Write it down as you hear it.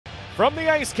From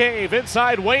the Ice Cave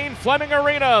inside Wayne Fleming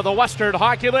Arena, the Western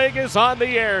Hockey League is on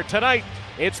the air tonight.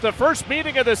 It's the first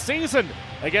meeting of the season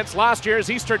against last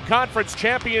year's Eastern Conference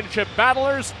Championship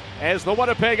battlers as the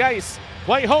Winnipeg Ice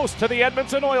play host to the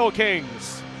Edmonton Oil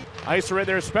Kings. Ice are in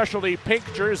their specialty pink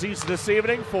jerseys this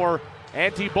evening for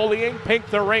anti-bullying, pink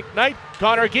the rink night.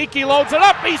 Connor Geekie loads it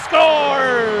up, he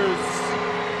scores!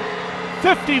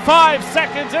 55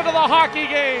 seconds into the hockey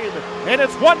game, and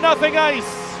it's 1-0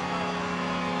 Ice.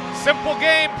 Simple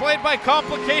game played by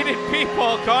complicated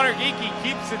people. Connor Geekie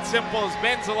keeps it simple as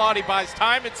Ben Zalotti buys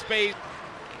time and space.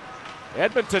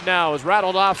 Edmonton now has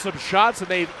rattled off some shots, and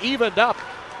they've evened up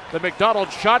the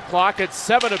McDonald's shot clock at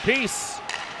 7 apiece.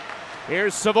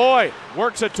 Here's Savoy,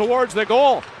 works it towards the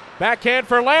goal. Backhand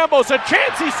for Lambos, a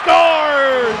chance, he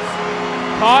scores!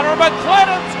 Connor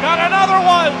McClennan's got another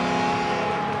one!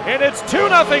 And it's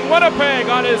 2-0 Winnipeg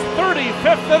on his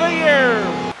 35th of the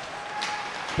year.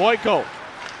 Boyko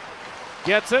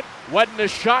gets it, wetting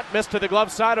his shot, missed to the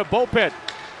glove side of Beaupit.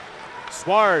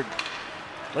 Sward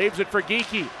leaves it for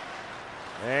Geekie.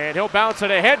 And he'll bounce it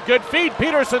ahead, good feed,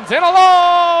 Peterson's in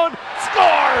alone!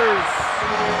 Scores!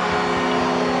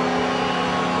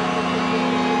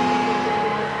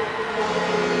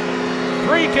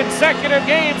 Three consecutive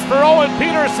games for Owen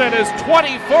Peterson, his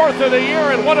 24th of the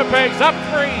year, and Winnipeg's up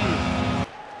 3.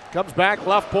 Comes back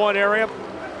left point area.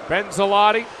 Ben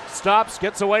Zalotti stops,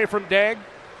 gets away from Dag.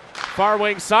 Far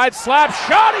wing side, slap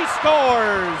shot, he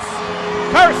scores!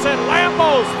 Carson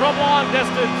Lambos from long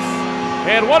distance,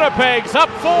 and Winnipeg's up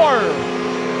 4.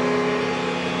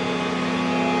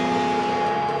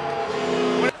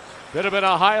 Could have been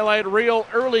a highlight reel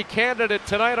early candidate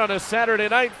tonight on a Saturday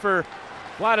night for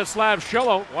Vladislav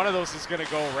Shillo. One of those is going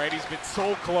to go, right? He's been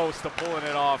so close to pulling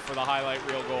it off for the highlight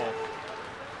reel goal.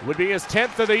 Would be his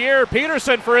 10th of the year.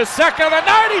 Peterson for his second of the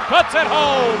night, he puts it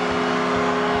home!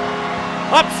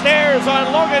 Upstairs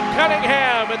on Logan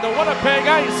Cunningham, and the Winnipeg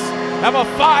Ice have a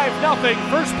 5-0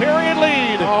 first period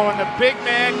lead. Oh, and the big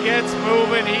man gets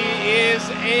moving. He is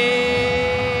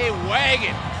a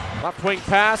wagon. Left wing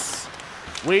pass.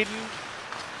 Whedon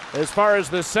as far as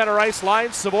the center ice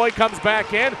line. Savoy comes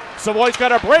back in. Savoy's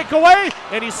got a breakaway,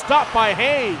 and he's stopped by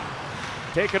Hay.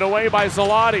 Taken away by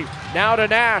Zalotti. Now to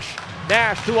Nash.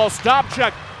 Nash to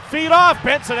Ostapchuk. Feed off,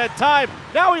 Benson at time.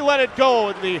 Now he let it go,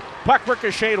 and the puck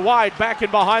ricocheted wide, back in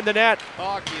behind the net.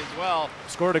 Hockey as well.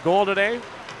 Scored a goal today.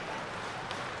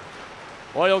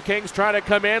 Oil Kings trying to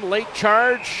come in, late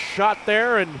charge, shot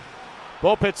there, and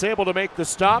Beaupit's able to make the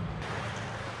stop.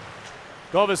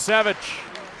 Kovacevic.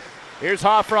 Here's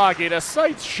Hoffroggy to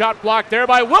sights, shot blocked there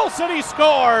by Wilson, he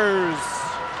scores!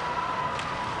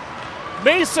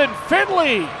 Mason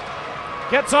Finley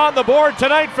gets on the board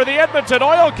tonight for the Edmonton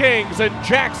Oil Kings, and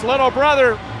Jack's little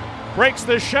brother breaks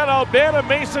the shutout bid of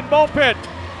Mason Beaupit.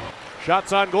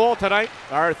 Shots on goal tonight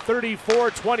are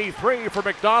 34-23 for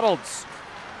McDonald's.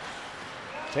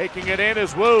 Taking it in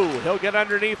is Wu. He'll get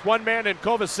underneath one man and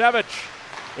Kovacevic.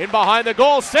 In behind the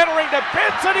goal, centering to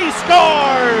Benson, he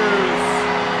scores!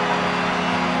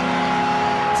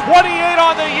 28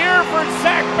 on the year for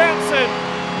Zach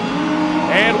Benson.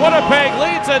 And Winnipeg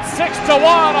leads at 6-1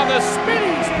 on the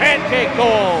Smitty's pancake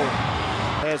goal.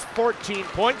 Has 14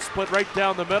 points, split right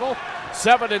down the middle.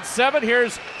 7-7.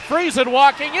 Here's Friesen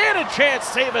walking in, a chance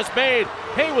save is made.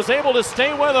 Hay was able to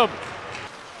stay with him.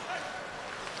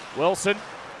 Wilson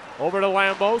over to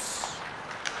Lambos.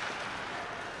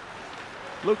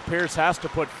 Luke Pierce has to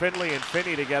put Finley and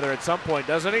Finney together at some point,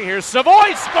 doesn't he? Here's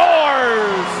Savoy,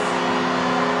 scores!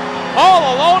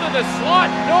 All alone in the slot,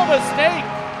 no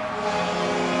mistake.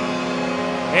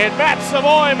 And Matt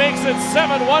Savoy makes it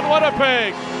 7-1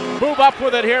 Winnipeg. Move up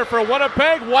with it here for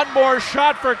Winnipeg. One more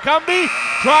shot for Cumby.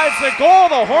 Drives the goal,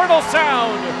 the horn will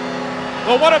sound.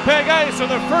 The Winnipeg Ice are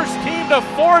the first team to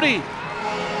 40.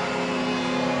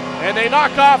 And they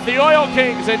knock off the Oil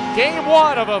Kings in game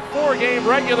 1 of a 4-game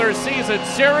regular season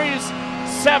series,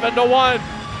 7-1.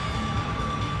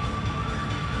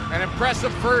 An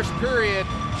impressive first period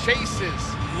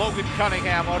chases Logan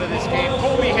Cunningham out of this game.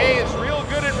 Colby Hay is real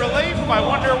good in relief. I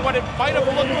wonder what it might have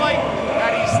looked like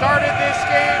had he started this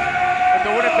game. But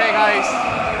the Winnipeg Ice,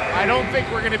 I don't think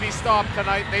we're going to be stopped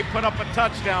tonight. They put up a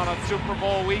touchdown on Super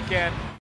Bowl weekend.